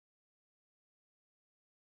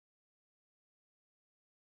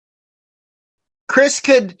Chris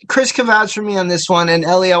could vouch for me on this one, and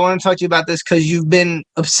Ellie, I want to talk to you about this because you've been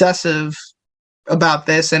obsessive about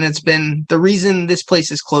this, and it's been the reason this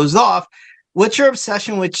place is closed off. What's your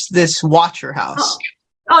obsession with this Watcher house?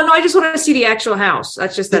 Oh no, I just want to see the actual house.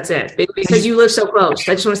 That's it. Because you live so close.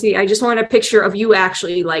 I just want a picture of you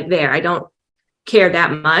actually like there. I don't care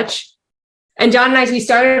that much. And John and I, we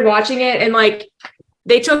started watching it, and like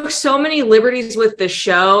they took so many liberties with the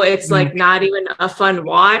show. It's like not even a fun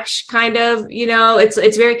watch, kind of,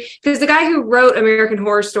 it's very, because the guy who wrote American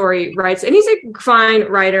Horror Story writes, and he's a fine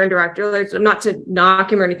writer and director, not to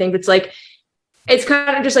knock him or anything, but it's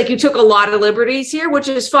kind of just like you took a lot of liberties here, which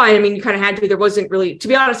is fine. I mean, you kind of had to. There wasn't really, to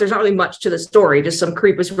be honest, there's not really much to the story. Just some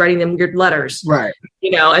creep was writing them weird letters. Right.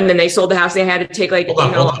 And then they sold the house. They had to take like, hold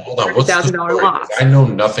on. $1,000 loss. I know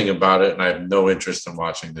nothing about it and I have no interest in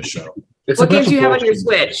watching the show. What games do you have on your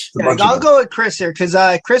Switch? I'll go with Chris here because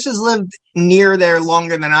Chris has lived near there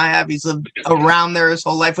longer than I have. He's lived around there his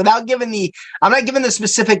whole life. I'm not giving the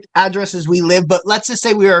specific addresses we live, but let's just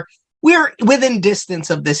say we're within distance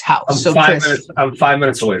of this house. I'm 5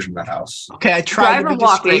 minutes away from the house. Okay, I tried to be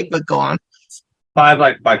discreet, but go on. 5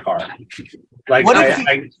 like by car. Like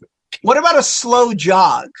what about a slow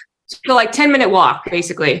jog? So like 10-minute walk,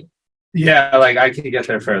 basically. Yeah, like I can get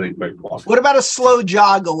there fairly quick. Walk. What about a slow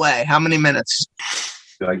jog away? How many minutes?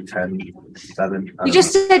 Like 10, 7. You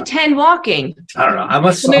just said 10 walking. I don't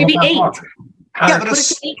know. Maybe 8. Yeah,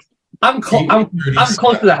 but I'm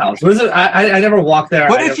close to the house. What is it? I never walked there.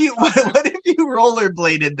 What if you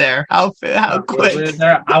rollerbladed there? How quick?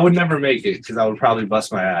 There, I would never make it because I would probably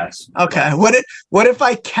bust my ass. Okay. What if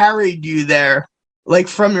I carried you there, like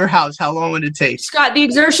from your house? How long would it take? Scott, the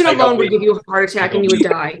exertion alone would give you a heart attack and you would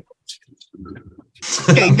die.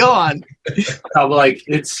 Okay, go on.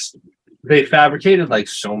 They fabricated like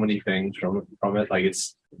so many things from it. Like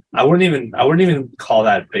I wouldn't even call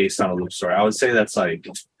that based on a loop story. I would say that's like.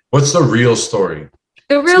 What's the real story?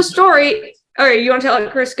 The real story. All right, you want to tell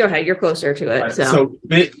it, Chris? Go ahead. You're closer to it. Right, so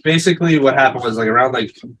basically, what happened was like around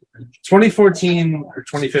like 2014 or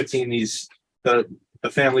 2015. The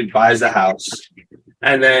family buys the house,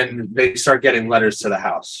 and then they start getting letters to the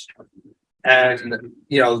house, and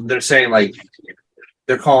they're saying like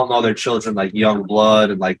they're calling all their children like young blood,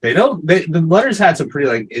 and like the letters had some pretty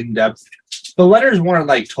like in depth. The letters weren't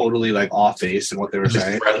like totally like off base in what they were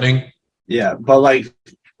saying. Threatening. Yeah, but like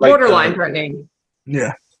borderline threatening.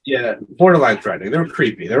 Yeah. Yeah, borderline threatening. They were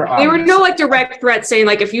creepy. They were no like direct threats saying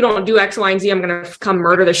like if you don't do X, Y, and Z, I'm gonna come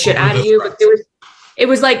murder the shit out of you. But it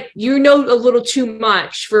was like a little too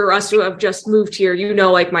much for us to have just moved here.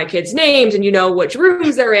 Like my kids' names and which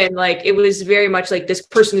rooms they're in. Like it was very much like this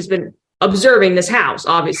person has been observing this house,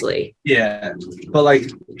 obviously. Yeah, but like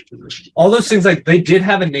all those things, like they did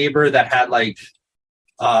have a neighbor that had like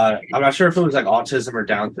I'm not sure if it was like autism or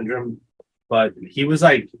Down syndrome, but he was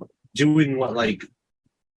like doing what like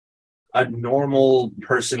a normal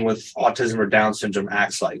person with autism or Down syndrome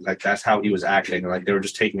acts like that's how he was acting. Like they were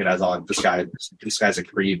just taking it as this guy's a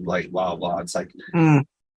creep, like blah blah. It's like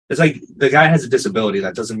it's like the guy has a disability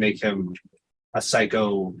that doesn't make him a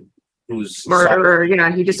psycho who's murderer.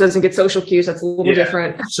 He just doesn't get social cues. That's a little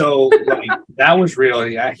different. So like that was real.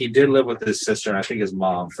 Yeah, he did live with his sister and I think his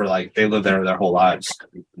mom for like they lived there their whole lives.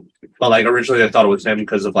 But like originally they thought it was him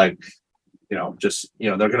because of like they're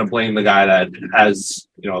going to blame the guy that has,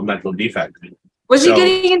 a mental defect. Was he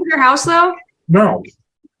getting into your house though? No.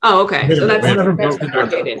 Oh, okay. So that's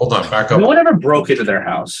hold on, back up. No one ever broke into their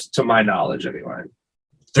house, to my knowledge, anyway.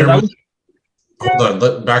 Hold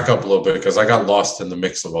on, back up a little bit because I got lost in the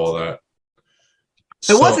mix of all that.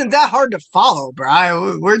 It wasn't that hard to follow,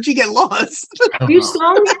 Brian. Where'd you get lost? You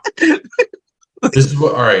stoned? This is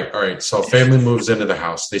what. All right. So family moves into the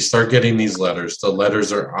house. They start getting these letters. The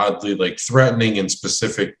letters are oddly like threatening and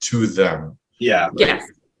specific to them. Yeah. Right? Yes.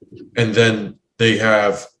 And then they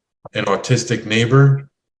have an autistic neighbor.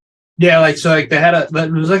 Yeah, like so, like they had it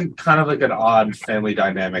was like kind of like an odd family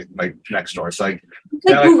dynamic like next door. So like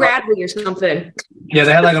Boo Radley or something. Yeah,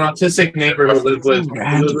 they had like an autistic neighbor who lived with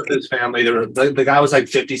his family. They were the guy was like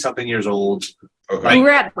 50-something years old. Okay. Boo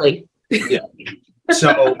Radley. Yeah.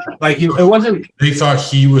 So, like, it wasn't. They thought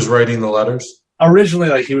he was writing the letters originally.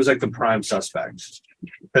 Like, he was like the prime suspect.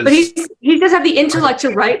 But he does have the intellect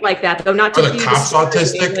to write like that, though. Not to the cops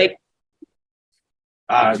autistic.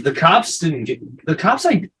 The cops didn't get the cops.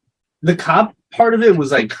 Like, the cop part of it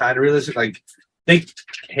was like kind of realistic. Like, they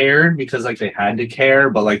cared because like they had to care,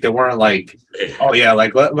 but like they weren't like, oh yeah,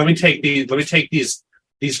 like let me take these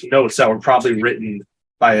notes that were probably written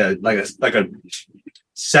by a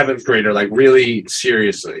 7th grader, like really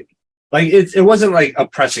seriously. Like it wasn't like a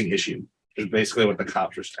pressing issue, is basically what the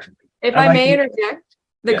cops were saying. If I may interject,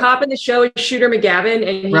 The cop in the show is Shooter McGavin,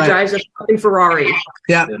 and he drives a fucking Ferrari.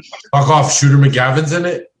 Yeah. Fuck off, Shooter McGavin's in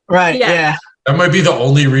it? Right, yeah. That might be the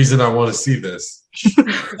only reason I want to see this.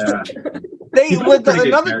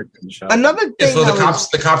 Another thing. So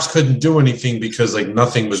the cops couldn't do anything because like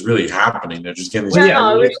nothing was really happening. They're just getting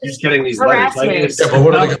just getting these letters. But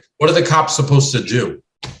what are the cops supposed to do?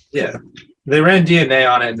 Yeah. They ran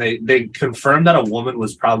DNA on it, and they confirmed that a woman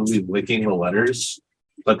was probably licking the letters,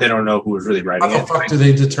 but they don't know who was really writing it. How the fuck do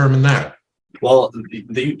they determine that? Well,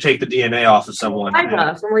 you take the DNA off of someone.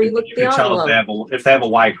 From where you look at the envelope. If they have a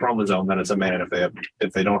Y chromosome, then it's a man.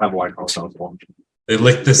 If they don't have a Y chromosome, it's a woman. They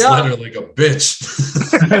licked this letter like a bitch.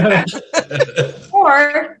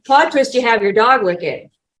 Or plot twist, you have your dog lick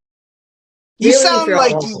it. You sound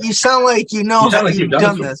like you know how you've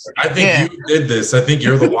done this. I think you did this. I think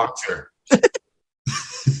you're the watcher.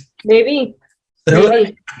 Maybe.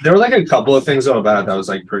 There were like a couple of things about it that was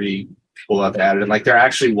like pretty cool that they added. And like there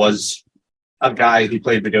actually was a guy who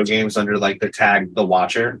played video games under like the tag The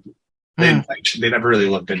Watcher. They never really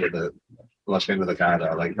looked into the guy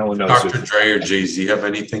though. Like no one knows. Dr. Dre or Jay-Z have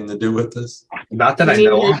anything to do with this? Not that I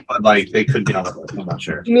know of, but like they could be on it. I'm not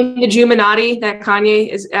sure. You mean the Juminati that Kanye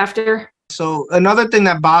is after? So another thing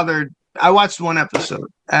that bothered, I watched one episode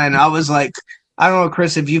and I was like, I don't know,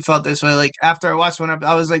 Chris, if you felt this way. Like after I watched one episode,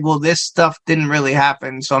 I was like, well, this stuff didn't really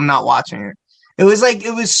happen, so I'm not watching it. It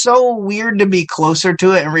was so weird to be closer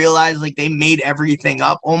to it and realize like they made everything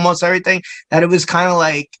up, almost everything, that it was kind of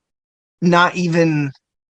like not even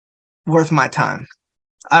worth my time.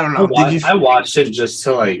 I don't know. I watched it just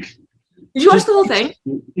to like. Did you watch the whole thing?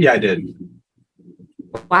 Yeah, I did.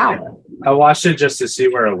 Wow. I watched it just to see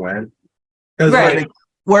where it went. Right.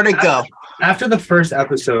 Where'd it go? After the first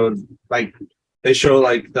episode, like they show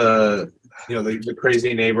like the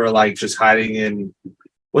crazy neighbor like just hiding in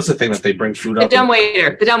what's the thing that they bring food up? The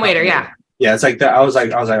dumbwaiter, yeah. Yeah, it's like that. I was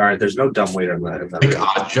like, all right, there's no dumbwaiter in that. Like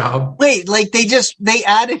Odd Job. Wait, like they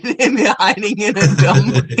added him hiding in a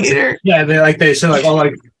dumbwaiter. Yeah, they said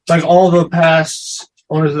like all the past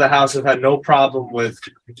owners of the house have had no problem with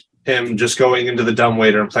him just going into the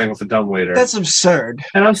dumbwaiter and playing with the dumbwaiter. That's absurd.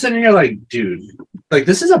 And I'm sitting here like, dude, like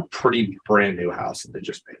this is a pretty brand new house that they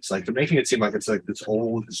just made. It's like they're making it seem like it's like this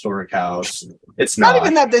old historic house. It's not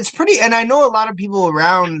even that. It's pretty, and I know a lot of people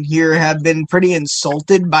around here have been pretty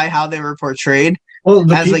insulted by how they were portrayed. Well,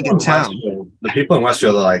 as like in town, the people in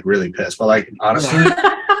Westfield are like really pissed. But like honestly,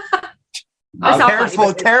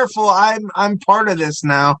 careful. I'm part of this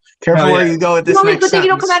now. Careful where you go with this. Good thing you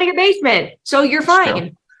don't come out of your basement, so you're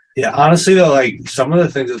fine. Yeah, honestly though, like some of the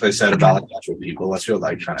things that they said about like actual people, let's feel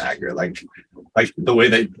like kind of accurate. Like the way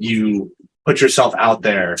that you put yourself out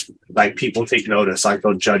there, like people take notice, like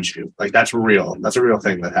they'll judge you. Like that's real. That's a real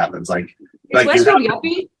thing that happens. Like Westfield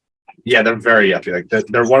yuppie? Yeah, they're very yuppie. Like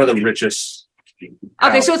they're one of the richest.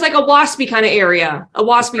 Okay, so it's like a waspy kind of area, a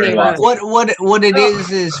waspy neighborhood. What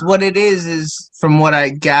it is from what I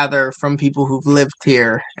gather from people who've lived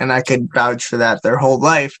here, and I could vouch for that their whole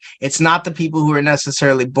life. It's not the people who are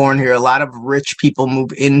necessarily born here. A lot of rich people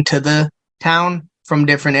move into the town from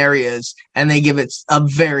different areas, and they give it a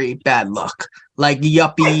very bad look. Like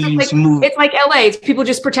yuppies move. It's like LA. It's people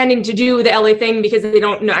just pretending to do the LA thing because they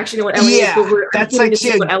don't actually know what LA is. But we're that's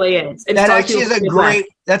actually what LA is. That actually is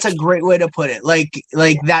that's a great way to put it. Like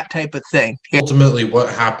that type of thing. Ultimately, what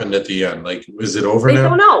happened at the end? Like, is it over now?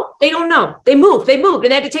 They don't know. They moved, and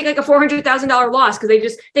they had to take like a $400,000 loss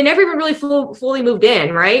because they never even really fully moved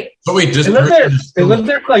in, right? So wait, they lived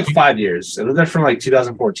there for like 5 years. They lived there from like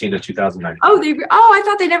 2014 to 2019. I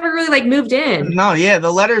thought they never really like moved in. No, yeah,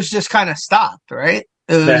 the letters just kind of stopped, right?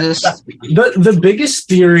 It was just the biggest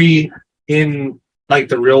theory in like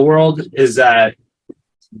the real world is that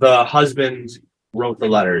the husband wrote the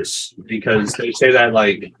letters because they say that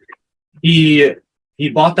like he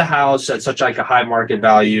bought the house at such like a high market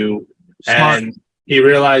value. Smart. And he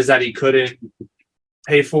realized that he couldn't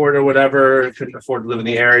pay for it or whatever, couldn't afford to live in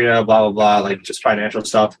the area, blah blah blah, like just financial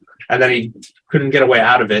stuff, and then he couldn't get a way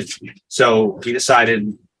out of it, so he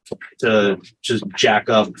decided to just jack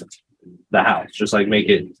up the house, just like make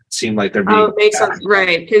it seem like they're being. Oh, makes sense,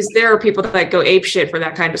 right? Because there are people that go ape shit for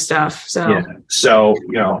that kind of stuff. So yeah, so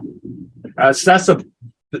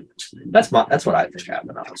that's what I think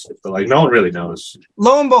happened, honestly. But like, no one really knows.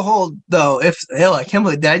 Lo and behold, though, I can't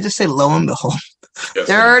believe, did I just say lo and behold? Yes.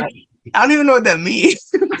 I don't even know what that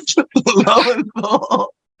means. Lo and behold.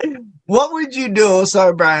 What would you do?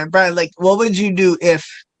 Sorry, Brian. Brian, like, what would you do if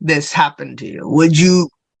this happened to you? Would you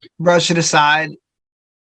brush it aside?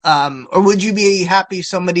 Or would you be happy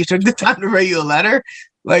somebody took the time to write you a letter?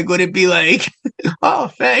 Like, would it be like, oh,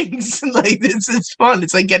 thanks. Like, this is fun.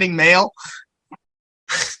 It's like getting mail.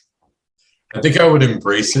 I think I would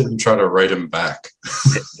embrace it and try to write him back.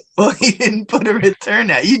 Well, you didn't put a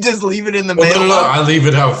return at. You just leave it in the mail. No, I leave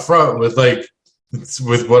it out front with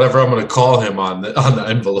with whatever I'm going to call him on the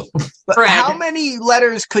envelope. But how many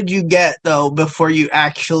letters could you get though before you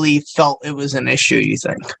actually felt it was an issue? You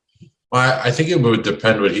think? I think it would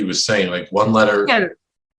depend what he was saying. Like one letter. Yeah.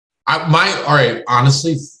 All right.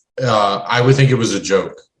 Honestly, I would think it was a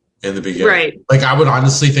joke in the beginning. Right. Like I would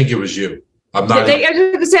honestly think it was you. I'm not. I was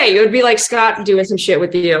going to say it would be like Scott doing some shit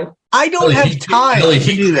with you. I don't have time to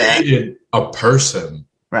do that. He created a person.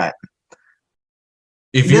 Right.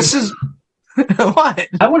 If this is what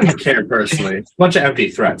I wouldn't care personally. A bunch of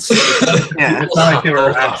empty threats. Yeah. It's not like they were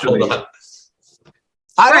actually.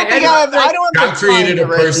 I don't have Scott time created to a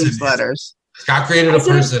write person. these letters. Scott created a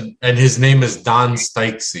person, and his name is Don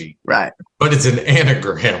Stykesy. Right. But it's an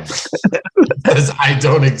anagram. Because I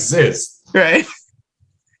don't exist. Right.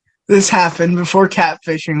 This happened before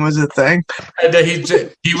catfishing was a thing. And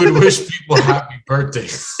he would wish people happy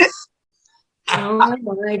birthdays. Oh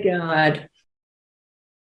my God.